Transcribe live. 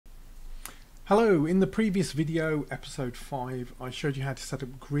Hello, in the previous video, episode 5, I showed you how to set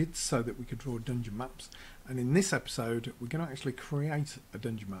up grids so that we could draw dungeon maps. And in this episode, we're going to actually create a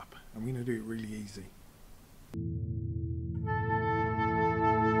dungeon map, and we're going to do it really easy.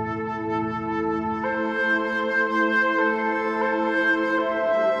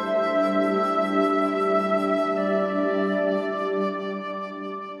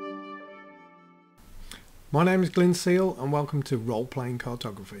 My name is Glynn and welcome to Role-Playing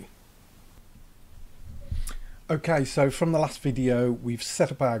Cartography. Okay, so from the last video we've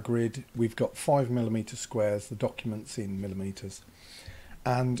set up our grid. We've got 5mm squares, the document's in millimeters,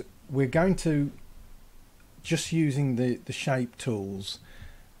 and we're going to, just using the shape tools,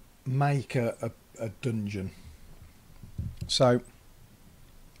 make a dungeon. So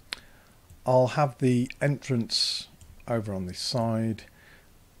I'll have the entrance over on this side.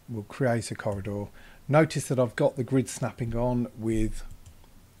 We'll create a corridor. Notice that I've got the grid snapping on with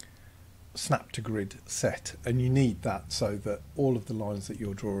snap to grid set, and you need that so that all of the lines that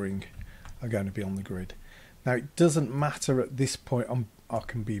you're drawing are going to be on the grid. Now it doesn't matter at this point. I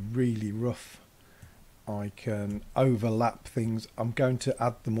can be really rough, I can overlap things. I'm going to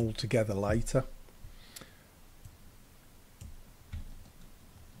add them all together later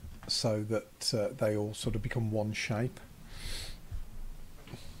so that they all sort of become one shape.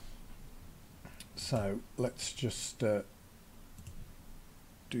 So let's just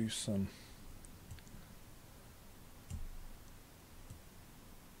do some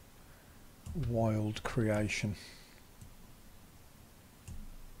wild creation.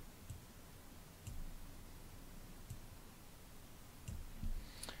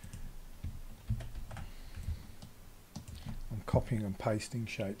 I'm copying and pasting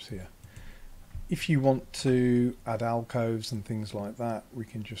shapes here. If you want to add alcoves and things like that, we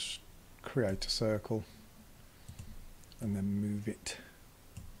can just create a circle and then move it.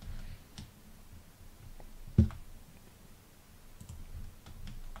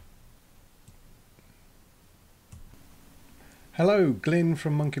 Hello, Glynn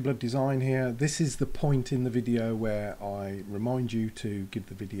from Monkey Blood Design here. This is the point in the video where I remind you to give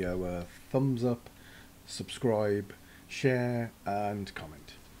the video a thumbs up, subscribe, share and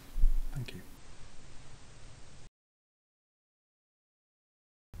comment. Thank you.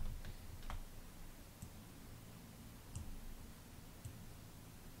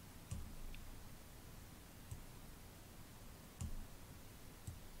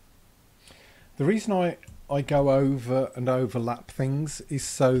 The reason I go over and overlap things is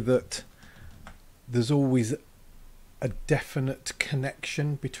so that there's always a definite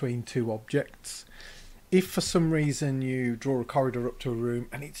connection between two objects. If for some reason you draw a corridor up to a room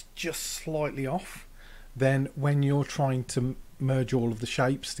and it's just slightly off, then when you're trying to merge all of the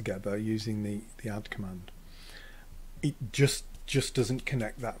shapes together using the add command, it just doesn't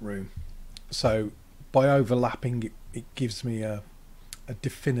connect that room. So by overlapping it gives me a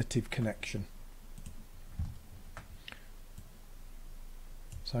definitive connection.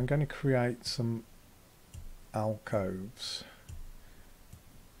 So I'm going to create some alcoves.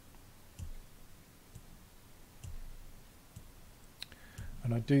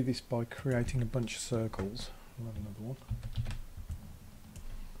 And I do this by creating a bunch of circles. I'll have another one.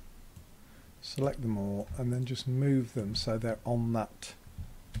 Select them all and then just move them so they're on that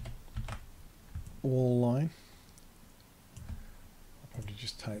wall line. I'll probably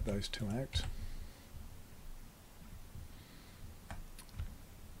just take those two out.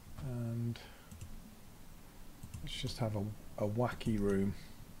 And let's just have a wacky room.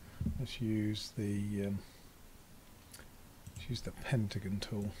 Let's use the pentagon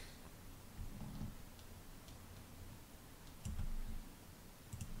tool.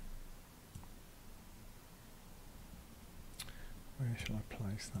 Where shall I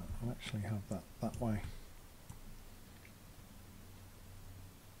place that? I'll actually have that way.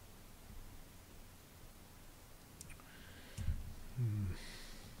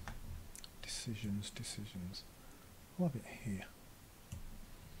 Decisions. I'll have it here.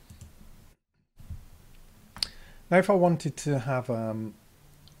 Now if I wanted to have a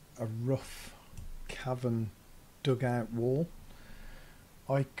rough cavern dugout wall,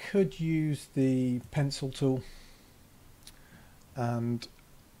 I could use the pencil tool and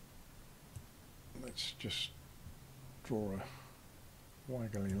let's just draw a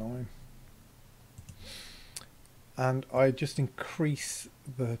wiggly line, and I just increase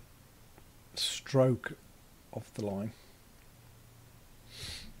the stroke of the line,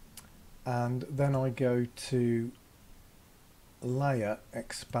 and then I go to layer,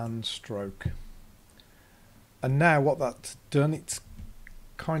 expand stroke, and now what that's done, it's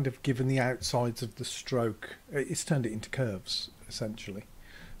kind of given the outsides of the stroke, it's turned it into curves essentially.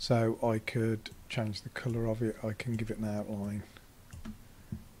 So I could change the colour of it, I can give it an outline,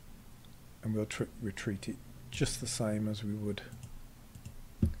 and we'll treat it just the same as we would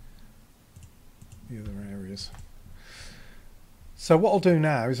the other areas. So what I'll do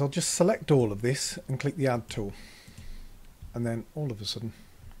now is I'll just select all of this and click the add tool, and then all of a sudden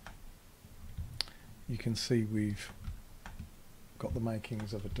you can see we've got the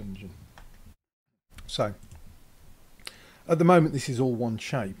makings of a dungeon. So at the moment this is all one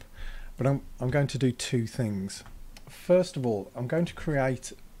shape, but I'm going to do two things. First of all, I'm going to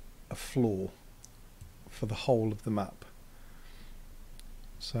create a floor for the whole of the map.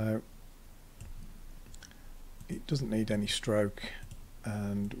 So it doesn't need any stroke,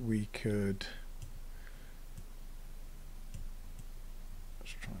 and we could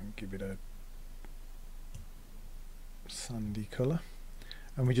let's try and give it a sandy colour,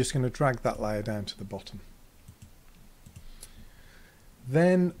 and we're just going to drag that layer down to the bottom.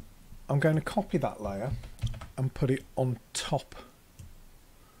 Then I'm going to copy that layer and put it on top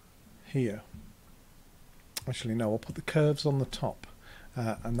here. Actually no, I'll put the curves on the top,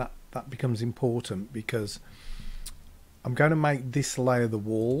 and that becomes important because I'm going to make this layer the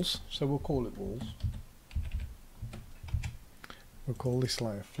walls, so we'll call it walls. We'll call this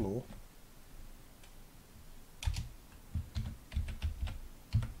layer floor.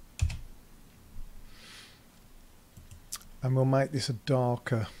 And we'll make this a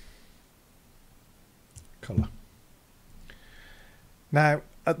darker colour. Now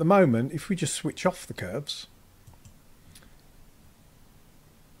at the moment, if we just switch off the curves,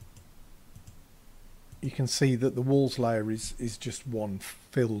 you can see that the walls layer is just one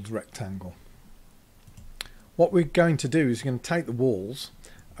filled rectangle. What we're going to do is we're going to take the walls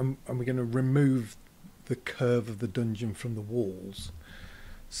and we're going to remove the curve of the dungeon from the walls,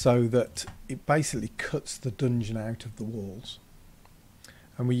 so that it basically cuts the dungeon out of the walls,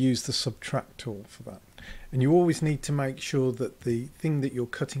 and we use the subtract tool for that. And you always need to make sure that the thing that you're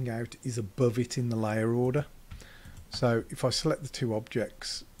cutting out is above it in the layer order. So if I select the two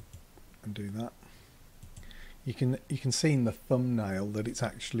objects and do that, you can see in the thumbnail that it's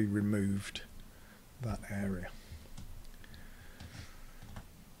actually removed that area.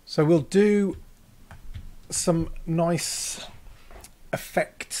 So we'll do some nice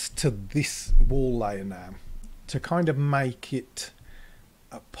effects to this wall layer now to kind of make it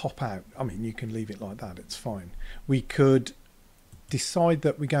pop out. I mean, you can leave it like that, it's fine. We could decide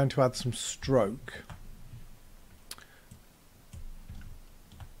that we're going to add some stroke.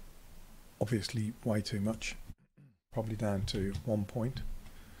 Obviously way too much, probably down to 1 point.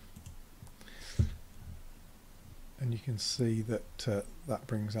 And you can see that that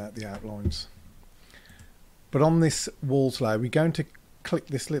brings out the outlines. But on this walls layer, we're going to click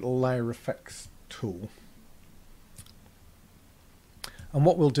this little layer effects tool, and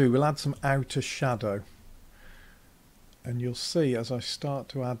what we'll do, we'll add some outer shadow, and you'll see as I start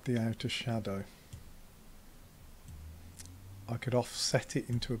to add the outer shadow, I could offset it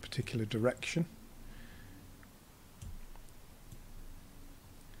into a particular direction.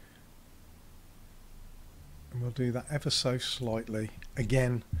 And we'll do that ever so slightly.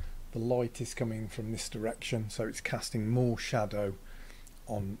 Again, the light is coming from this direction, so it's casting more shadow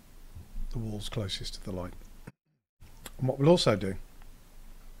on the walls closest to the light. And what we'll also do,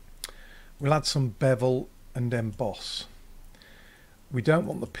 we'll add some bevel and emboss. We don't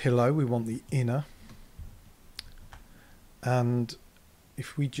want the pillow, we want the inner. And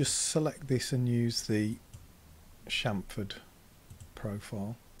if we just select this and use the chamfered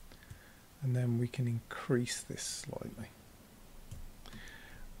profile, and then we can increase this slightly.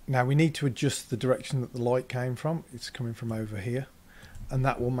 Now we need to adjust the direction that the light came from. It's coming from over here, and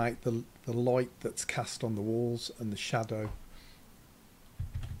that will make the light that's cast on the walls and the shadow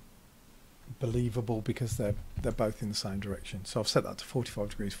believable, because they're both in the same direction. So I've set that to 45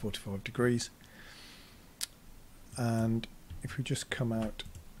 degrees, 45 degrees. And if we just come out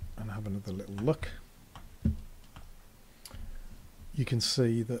and have another little look, you can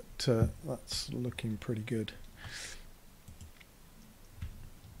see that that's looking pretty good.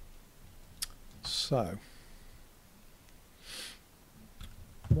 So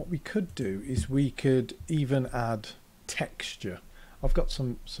what we could do is we could even add texture. I've got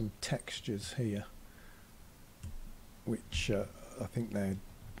some textures here, which I think they're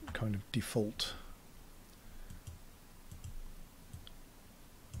kind of default.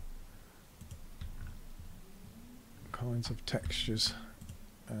 Kinds of textures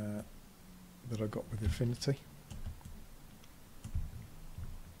that I got with Affinity.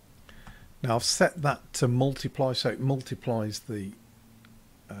 Now I've set that to multiply, so it multiplies the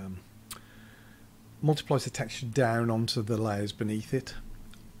texture down onto the layers beneath it.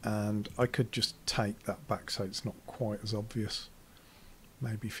 and I could just take that back so it's not quite as obvious,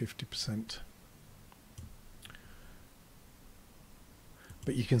 maybe 50%.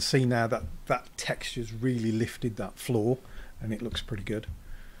 But you can see now that that texture's really lifted that floor and it looks pretty good.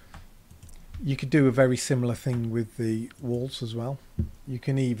 You could do a very similar thing with the walls as well. You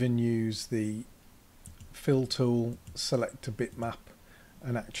can even use the fill tool, select a bitmap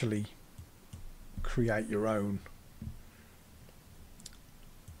and actually create your own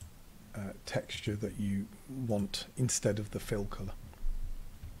texture that you want instead of the fill color.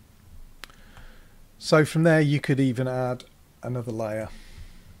 So from there you could even add another layer.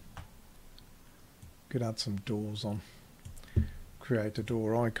 Could add some doors on. Create a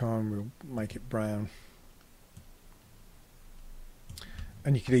door icon, we'll make it brown.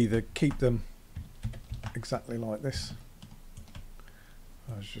 And you could either keep them exactly like this.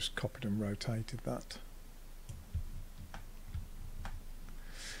 I just copied and rotated that.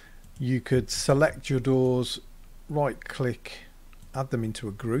 You could select your doors, right click, add them into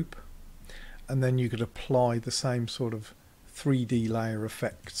a group, and then you could apply the same sort of 3D layer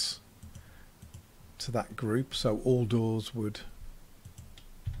effects to that group, so all doors would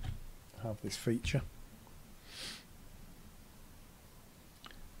have this feature.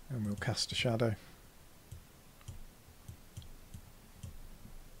 And we'll cast a shadow.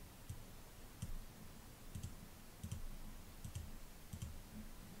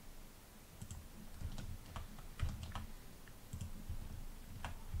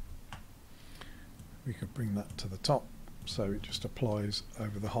 We could bring that to the top so it just applies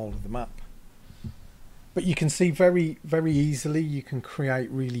over the whole of the map. But you can see very easily you can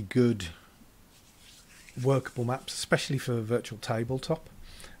create really good workable maps, especially for virtual tabletop.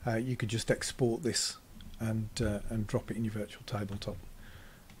 You could just export this and drop it in your virtual tabletop.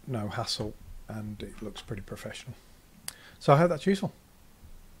 No hassle, and it looks pretty professional. So I hope that's useful.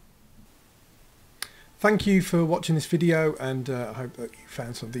 Thank you for watching this video, and I hope that you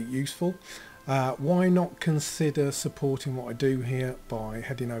found something useful. Why not consider supporting what I do here by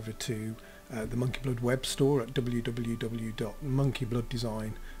heading over to the Monkey Blood web store at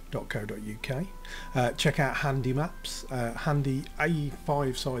www.monkeyblooddesign.co.uk. Check out handy maps, handy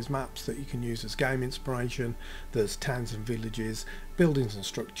A5 size maps that you can use as game inspiration. There's towns and villages, buildings and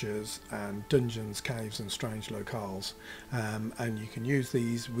structures, and dungeons, caves and strange locales, and you can use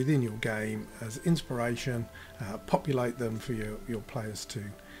these within your game as inspiration, populate them for your players to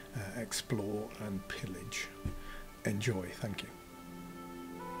explore and pillage. Enjoy. Thank you.